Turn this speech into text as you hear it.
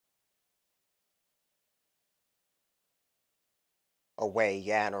Away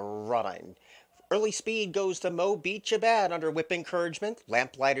and running. Early speed goes to Mo Beat Bad under whip encouragement.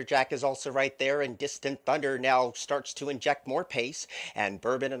 Lamplighter Jack is also right there, and Distant Thunder now starts to inject more pace, and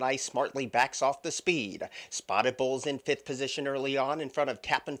Bourbon and Ice smartly backs off the speed. Spotted Bull's in fifth position early on in front of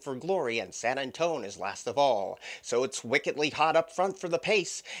Tappin' for Glory, and San Antone is last of all. So it's wickedly hot up front for the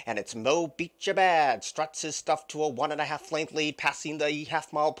pace, and it's Mo Beat Bad struts his stuff to a 1.5 length lead, passing the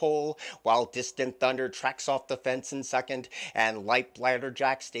half-mile pole, while Distant Thunder tracks off the fence in second, and Lamplighter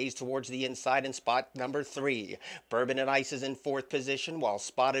Jack stays towards the inside in spot number 3. Bourbon and Ice is in fourth position, while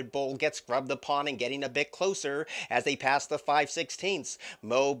Spotted Bull gets grubbed upon and getting a bit closer as they pass the 5/16.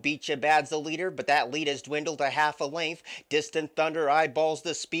 Mo Beat Bad's the leader, but that lead has dwindled to half a length. Distant Thunder eyeballs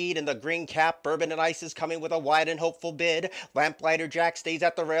the speed, and the green cap Bourbon and Ice is coming with a wide and hopeful bid. Lamplighter Jack stays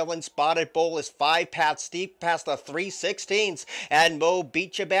at the rail, and Spotted Bull is 5 paths deep past the 3/16, and Mo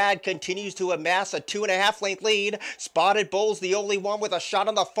Beat Bad continues to amass a 2.5 length lead. Spotted Bull's the only one with a shot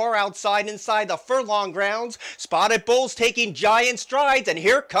on the far outside inside the furlong grounds. Spotted Bull's taking giant strides, and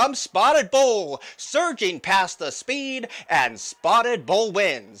here comes Spotted Bull, surging past the speed, and Spotted Bull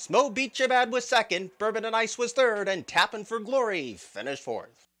wins. Mo Beat Bad was second, Bourbon and Ice was third, and Tappin' for Glory finished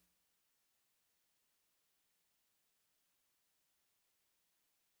fourth.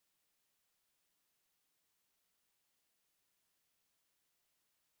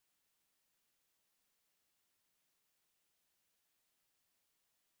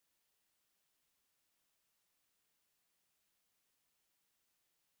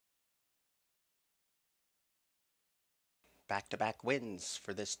 Back-to-back wins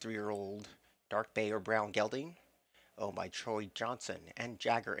for this 3-year-old Dark Bay or Brown Gelding. Oh My Troy Johnson and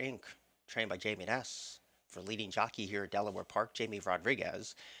Jagger Inc., trained by Jamie Ness. For leading jockey here at Delaware Park, Jamie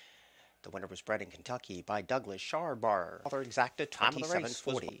Rodriguez. The winner was bred in Kentucky by Douglas Sharbar. Other exacta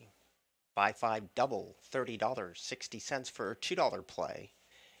 $27.40. 5-5 double, $30, 60 cents for a $2 play.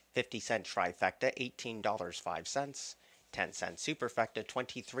 50-cent trifecta, $18.05. 10-cent superfecta,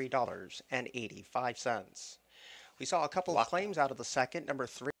 $23.85. We saw a couple of claims out of the second. Number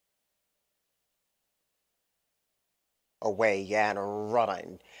 3. Away and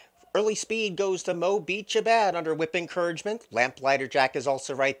running. Early speed goes to Mo Beat Bad under whip encouragement. Lamplighter Jack is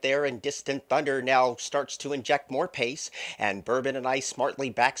also right there, and Distant Thunder now starts to inject more pace, and Bourbon and Ice smartly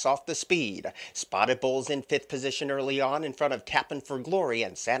backs off the speed. Spotted Bull's in fifth position early on in front of Tappin' for Glory,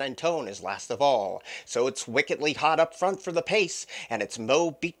 and San Antone is last of all. So it's wickedly hot up front for the pace, and it's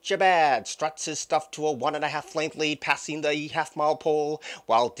Mo Beat Bad struts his stuff to a 1.5 length lead, passing the half-mile pole,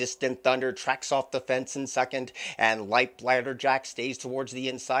 while Distant Thunder tracks off the fence in second, and Lamplighter Jack stays towards the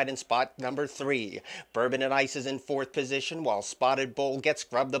inside in spot number 3. Bourbon and Ice is in fourth position, while Spotted Bull gets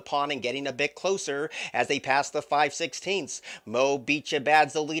grubbed upon and getting a bit closer as they pass the 5/16. Mo Beat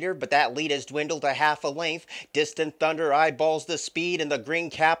Bad's the leader, but that lead has dwindled to half a length. Distant Thunder eyeballs the speed, and the green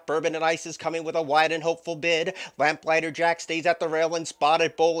cap Bourbon and Ice is coming with a wide and hopeful bid. Lamplighter Jack stays at the rail, and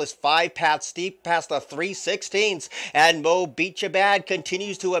Spotted Bull is 5 paths deep past the 3/16, and Mo Beat Bad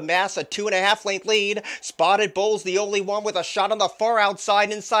continues to amass a 2.5 length lead. Spotted Bull's the only one with a shot on the far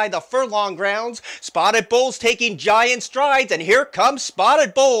outside inside the furlong grounds. Spotted Bull's taking giant strides, and here comes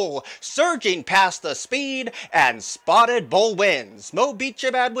Spotted Bull, surging past the speed, and Spotted Bull wins. Mo Beat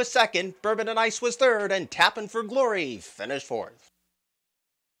Bad was second, Bourbon and Ice was third, and Tappin' for Glory finished fourth.